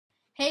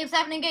Hey, what's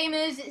happening,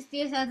 gamers? It's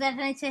DSL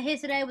Detonator here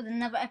today with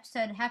another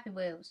episode of Happy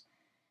Wheels.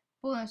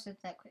 Boy, I said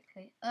that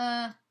quickly.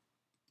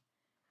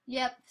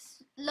 Yep.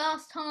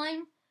 Last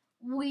time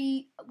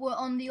we were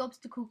on the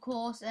obstacle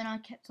course and I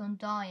kept on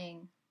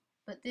dying,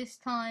 but this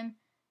time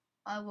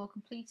I will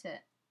complete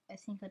it. I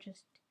think I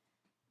just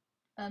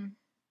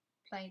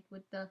played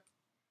with the,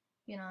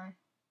 you know.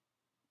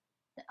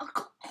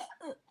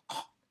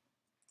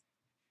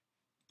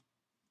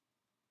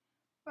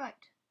 Right,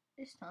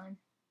 this time.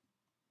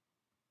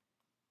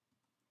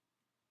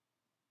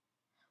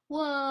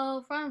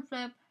 Whoa, front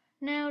flip,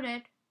 nailed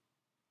it.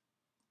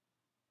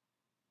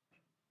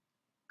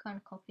 Kind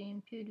of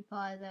copying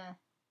PewDiePie there.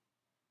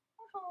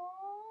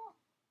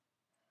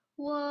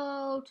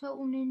 Whoa,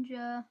 Total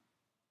Ninja.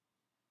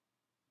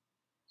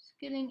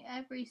 Skilling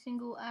every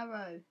single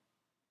arrow.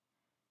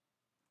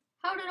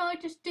 How did I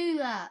just do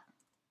that?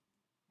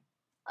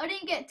 I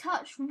didn't get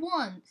touched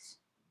once.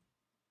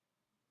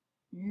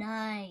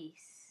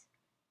 Nice.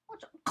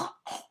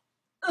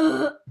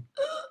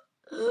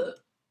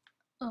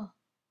 Oh,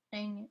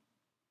 dang it.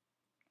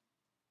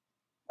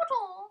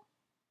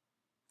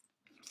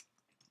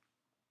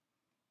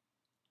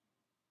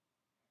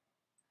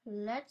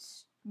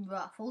 Let's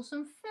ruffle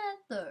some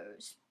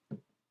feathers.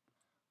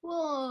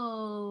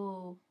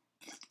 Whoa.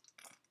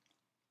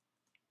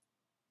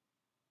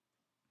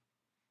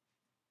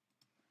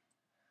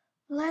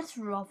 Let's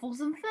ruffle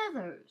some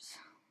feathers.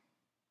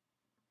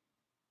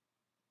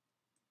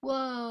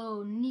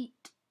 Whoa,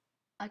 neat.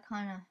 I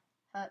kind of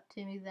hurt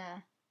Timmy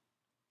there.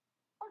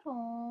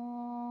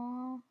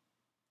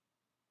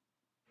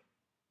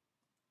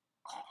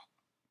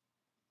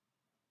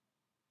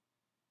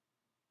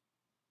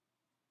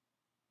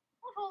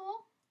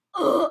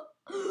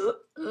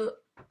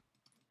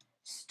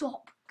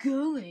 Stop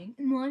going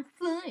in my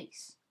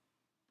face.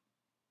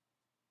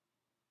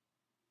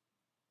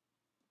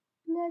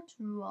 Let's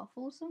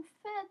ruffle some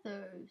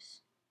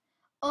feathers.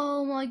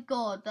 Oh my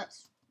god,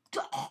 that's...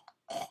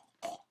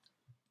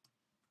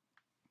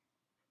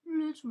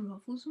 Let's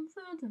ruffle some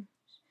feathers.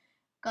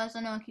 Guys,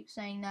 I know I keep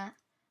saying that.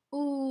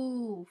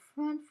 Ooh,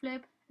 front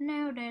flip,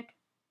 nailed it.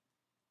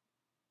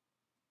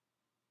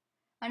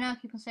 I know I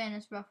keep on saying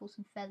let's ruffle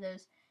some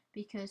feathers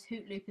because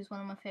Hoot Loop is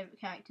one of my favourite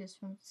characters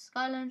from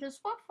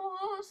Skylanders Sword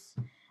Force.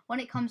 When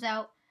it comes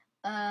out,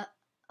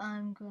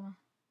 I'm gonna...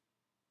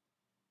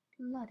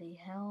 Bloody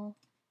hell.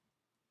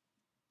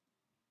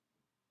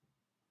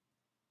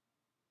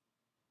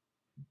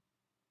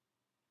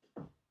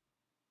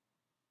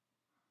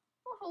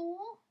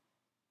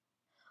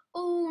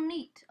 Oh,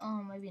 neat.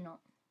 Oh, maybe not.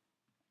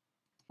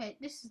 Okay,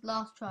 this is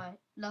last try.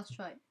 Last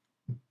try.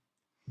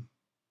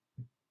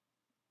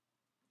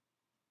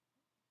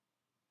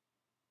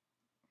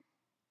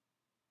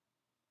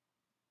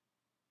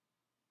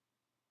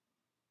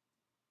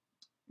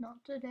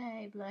 Not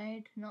today,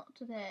 Blade. Not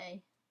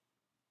today.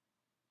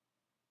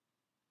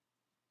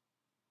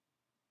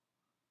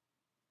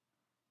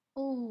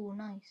 Oh,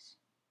 nice.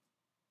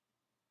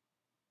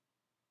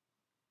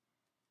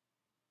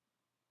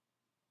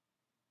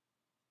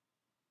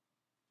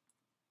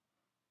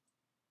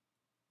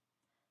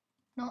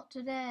 Not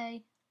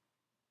today.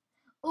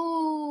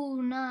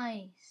 Oh,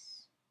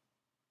 nice.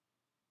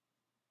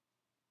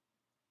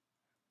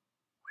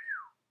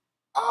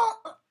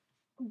 Oh!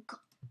 God.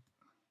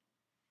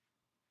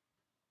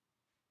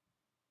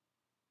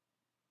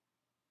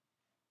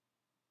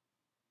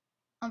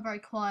 I'm very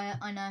quiet,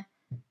 I know.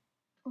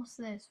 What's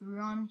this?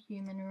 Run,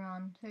 human,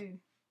 run, too.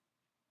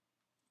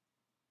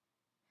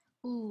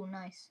 Oh,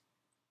 nice.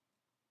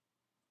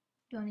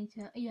 Do I need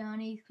to... Yeah, I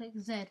need to click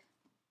Z.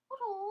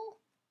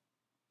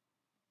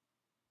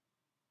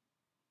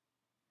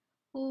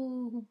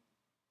 Oh.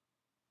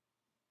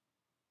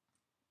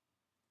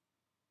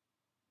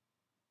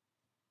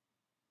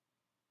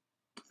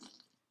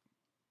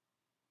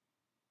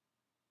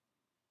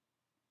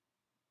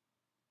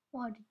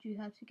 Why did you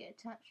have to get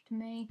attached to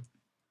me?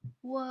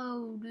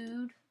 Whoa,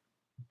 dude.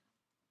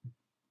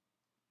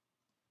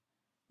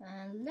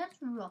 And let's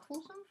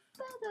ruffle some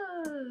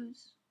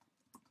feathers.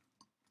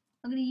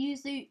 I'm gonna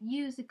use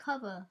the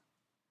cover.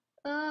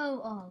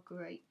 Oh,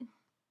 great.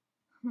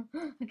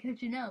 I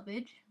catch you now,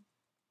 bitch.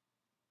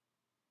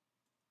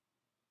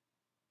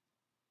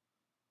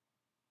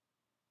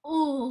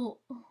 Oh,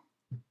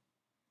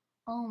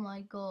 oh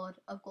my god!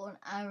 I've got an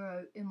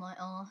arrow in my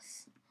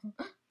ass.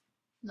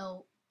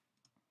 Lol,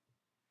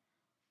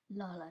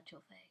 lol at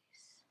your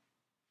face.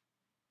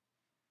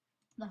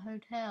 The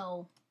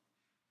hotel.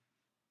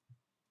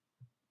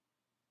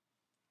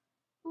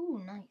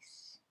 Ooh,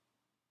 nice.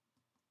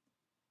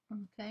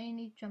 Okay, you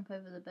need to jump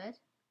over the bed.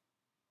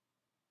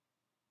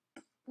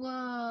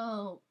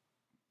 Whoa.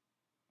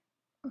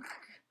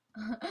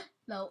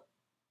 Lol.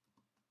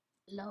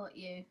 Lol at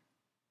you.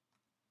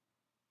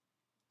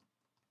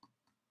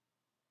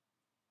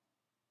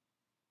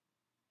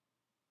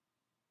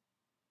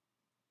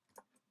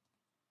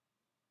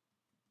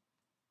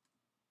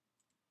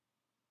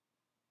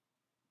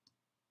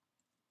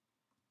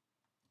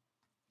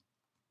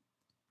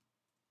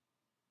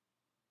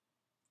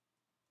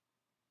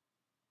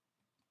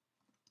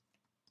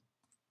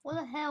 What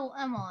the hell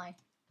am I?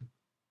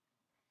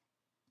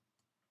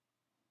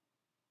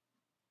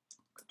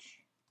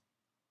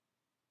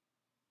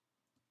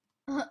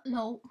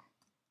 Lol.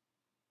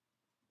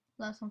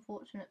 That's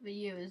unfortunate for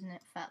you, isn't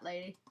it, fat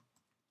lady?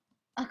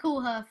 I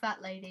call her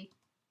fat lady.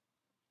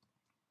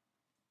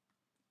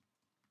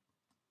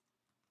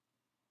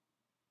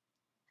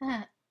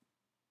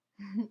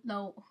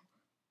 Lol.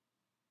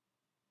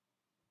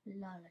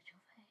 Lol at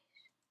your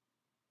face.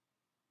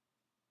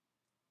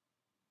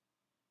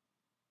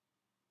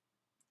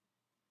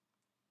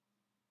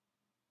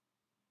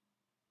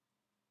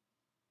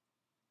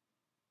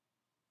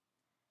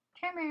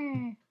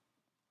 Timmy!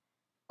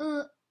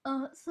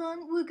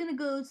 Son, we're gonna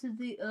go to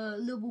the,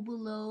 level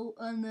below,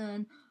 and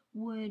then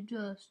we're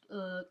just,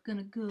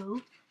 gonna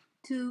go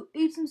to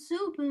eat some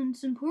soup and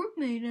some pork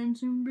meat and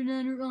some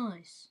banana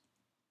rice.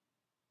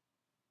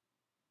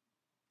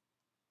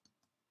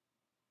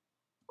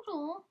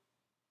 Aww.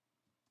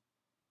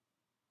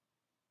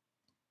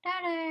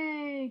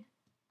 Daddy!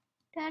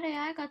 Daddy,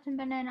 I got some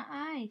banana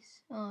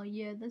ice. Oh,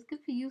 yeah, that's good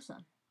for you,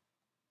 son.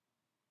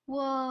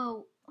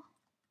 Whoa.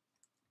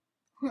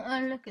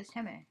 Look, it's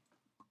Timmy.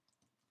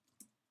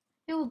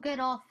 You will get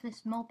off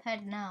this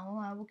moped now,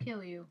 or I will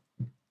kill you.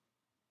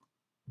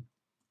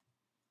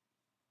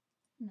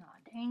 No,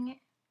 dang it.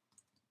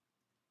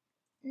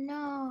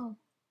 No.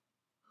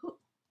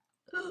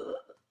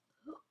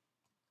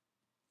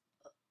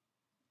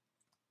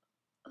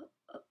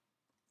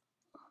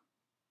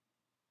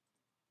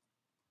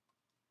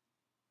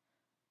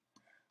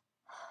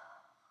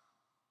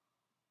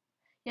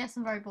 Yes,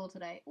 I'm very bored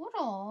today.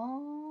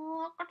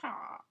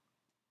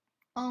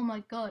 Oh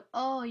my god.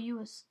 Oh, you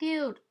are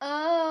skilled.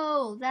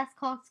 Oh, that's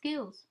called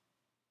skills.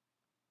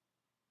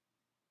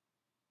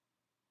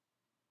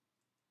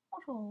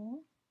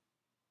 Oh,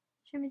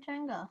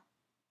 chimichanga.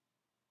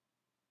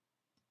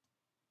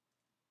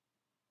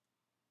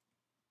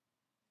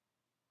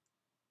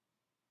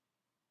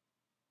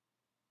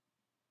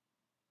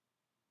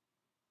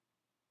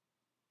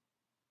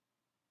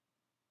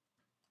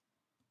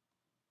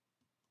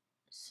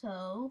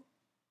 So,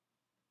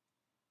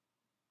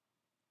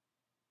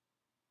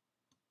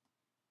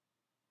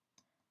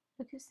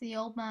 look, it's the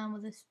old man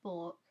with his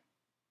fork.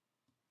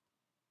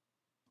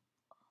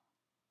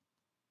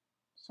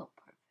 So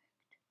perfect.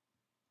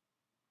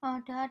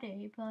 Oh,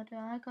 Daddy, but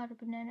I got a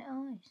banana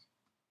ice.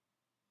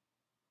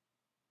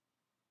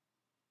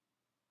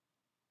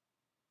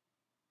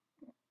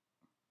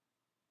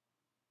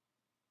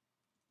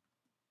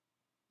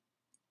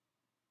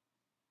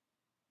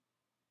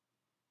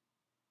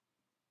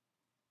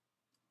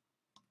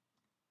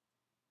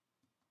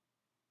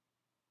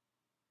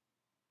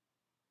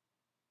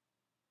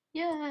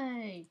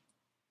 Yay!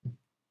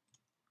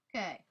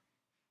 Okay.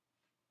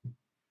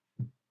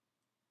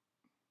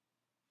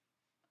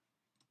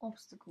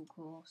 Obstacle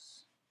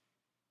course.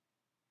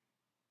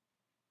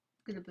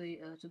 Gonna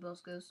be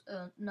Tabasco's.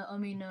 No, I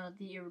mean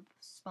the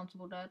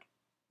irresponsible dad.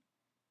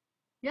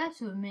 You have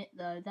to admit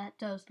though, that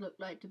does look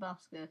like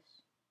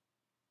Tabascus.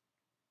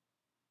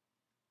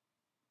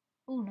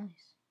 Oh,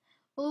 nice.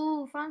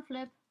 Oh, front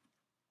flip.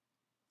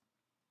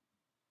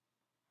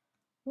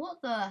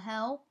 What the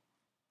hell?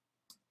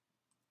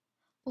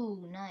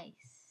 Oh, nice.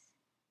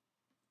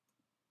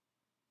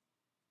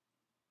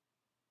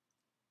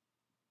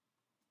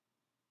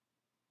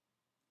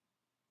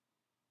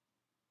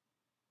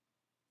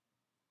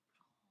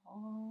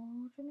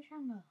 Oh,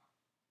 chimichanga.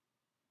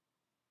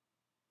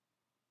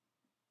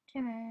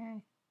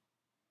 Timmy.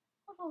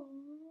 Oh.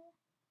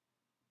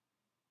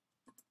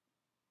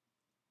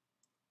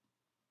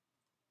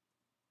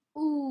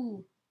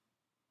 Ooh.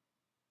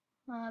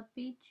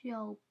 Beat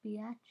your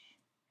bitch.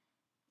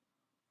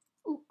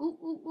 Ooh, ooh,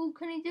 ooh, ooh.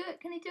 Can he do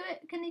it? Can he do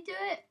it? Can he do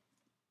it?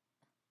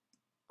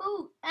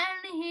 Ooh,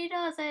 and he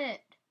does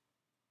it.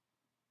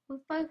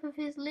 With both of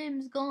his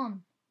limbs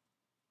gone.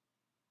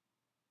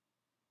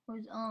 Or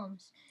his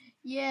arms.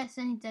 Yes,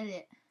 and he did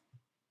it.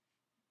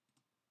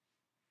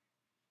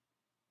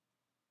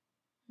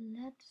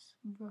 Let's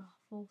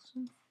ruffle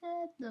some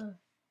feathers.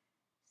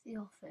 It's the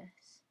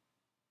office.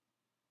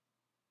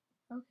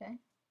 Okay.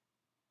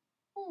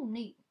 Oh,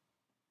 neat.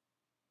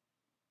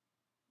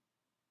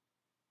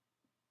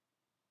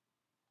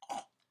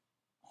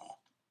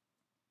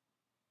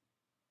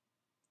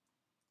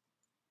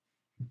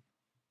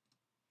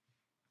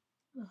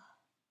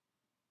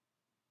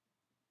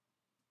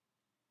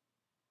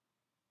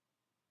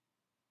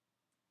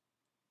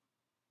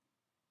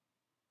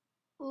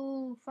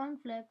 Oh,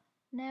 front flip.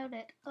 Nailed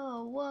it.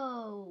 Oh,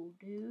 whoa,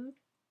 dude.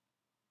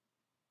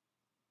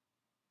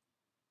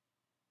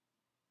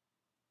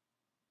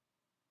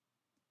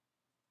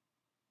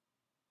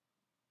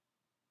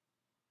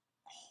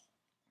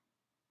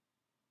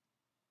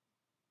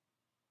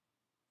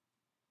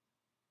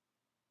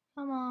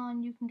 Come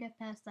on, you can get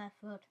past that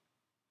foot.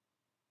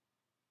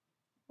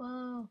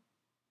 Whoa.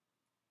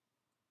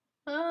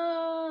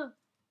 Oh.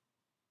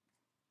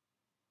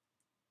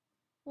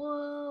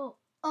 Whoa.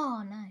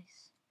 Oh,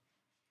 nice.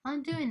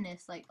 I'm doing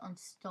this like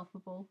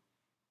unstoppable.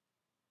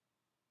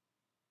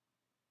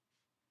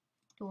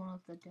 Dawn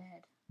of the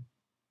Dead.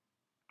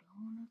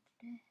 Dawn of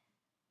the Dead.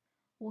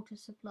 Water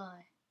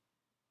supply.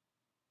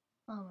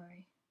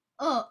 Armory.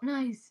 Oh,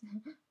 nice.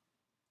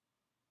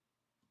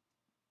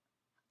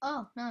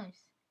 Oh,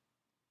 nice.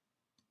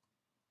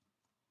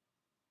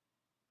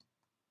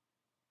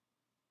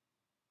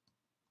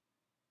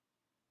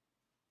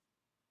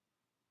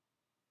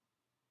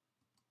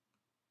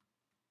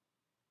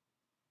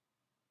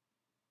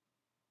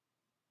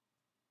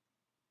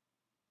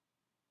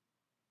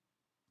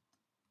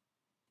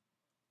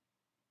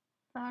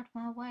 Out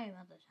my way,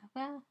 mother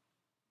sucker.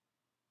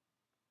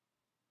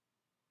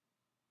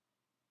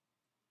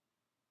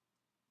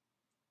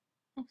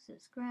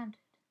 Access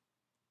granted.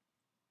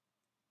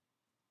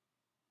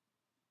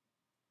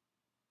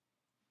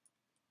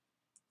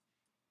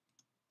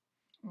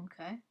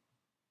 Okay.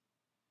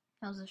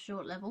 That was a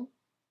short level.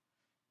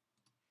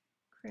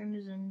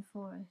 Crimson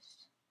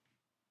Forest.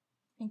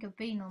 I think I've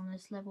been on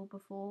this level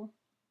before.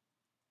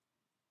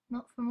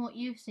 Not from what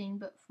you've seen,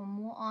 but from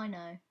what I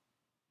know.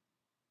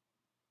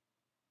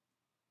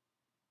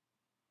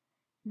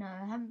 No,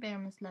 I haven't been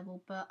on this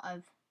level, but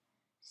I've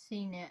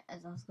seen it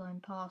as I was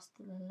going past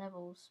the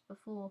levels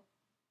before.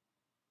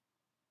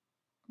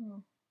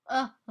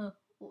 Oh.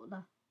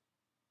 Water.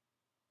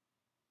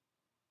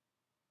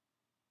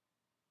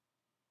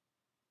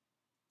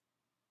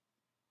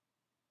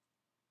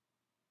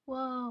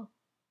 Whoa.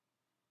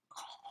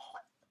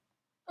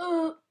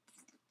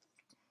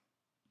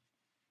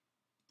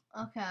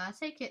 Okay, I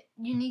take it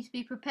you need to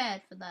be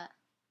prepared for that.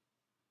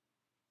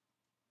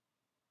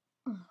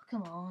 Oh,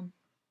 come on.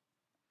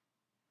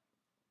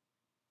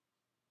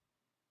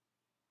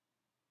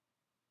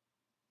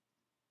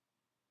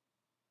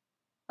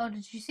 Oh,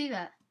 did you see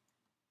that?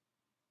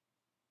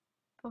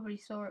 Probably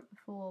saw it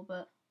before,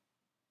 but...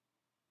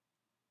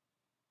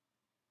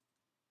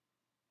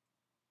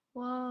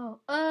 Whoa.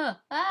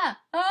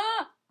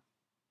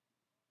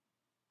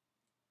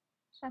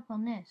 Step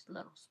on this,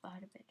 little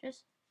spider bitches.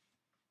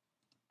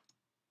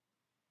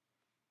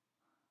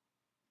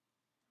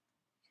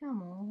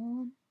 Come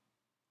on.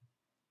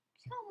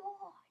 Come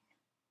on.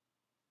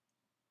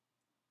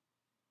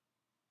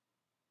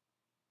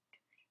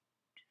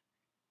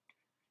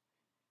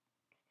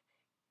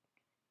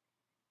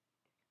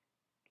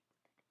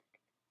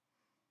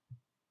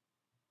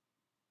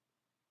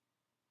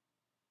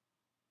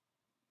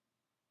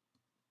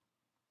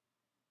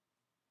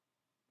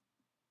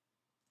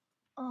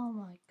 Oh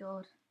my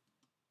god.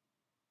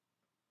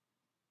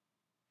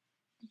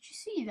 Did you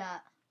see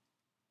that?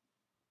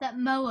 That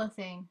mower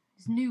thing.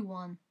 His new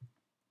one.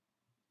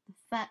 The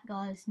fat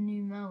guy's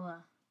new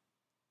mower.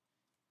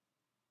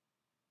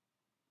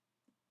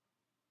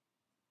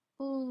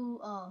 Ooh,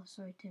 oh,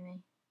 sorry,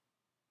 Timmy.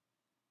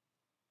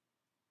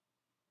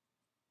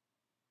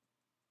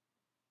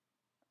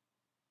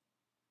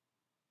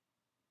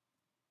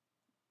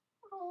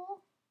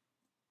 Oh.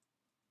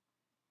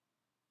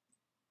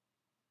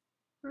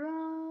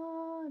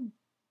 Run!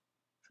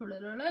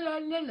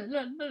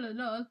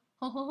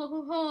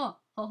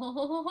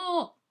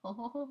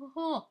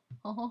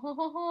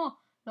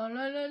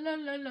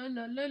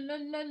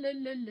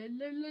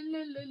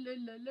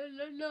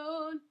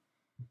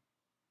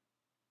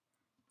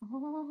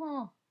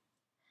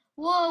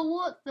 Whoa,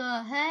 what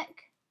the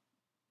heck?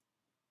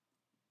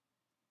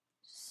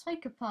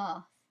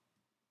 Psychopath.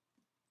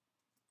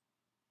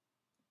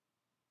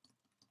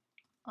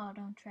 Oh,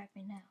 don't trap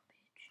me now,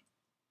 bitch.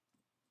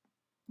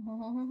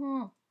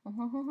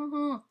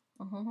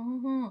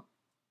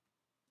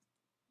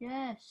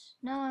 Yes,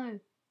 no.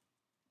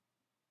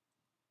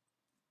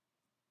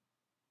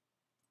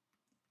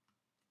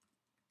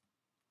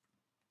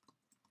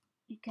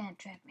 You can't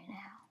trap me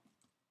now.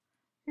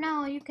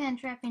 No, you can't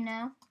trap me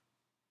now.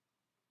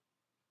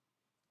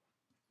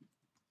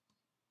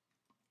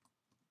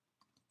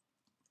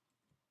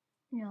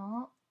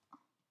 No.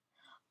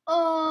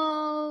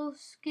 Oh,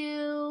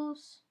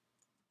 skills.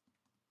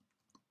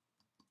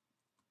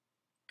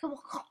 Come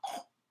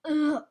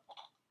on.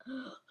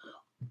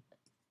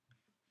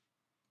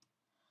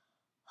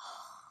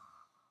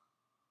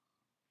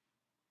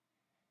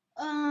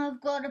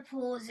 I've got to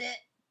pause it.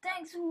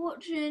 Thanks for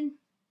watching.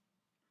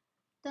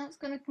 That's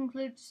going to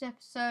conclude this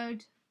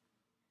episode.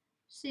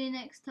 See you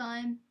next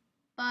time.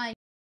 Bye.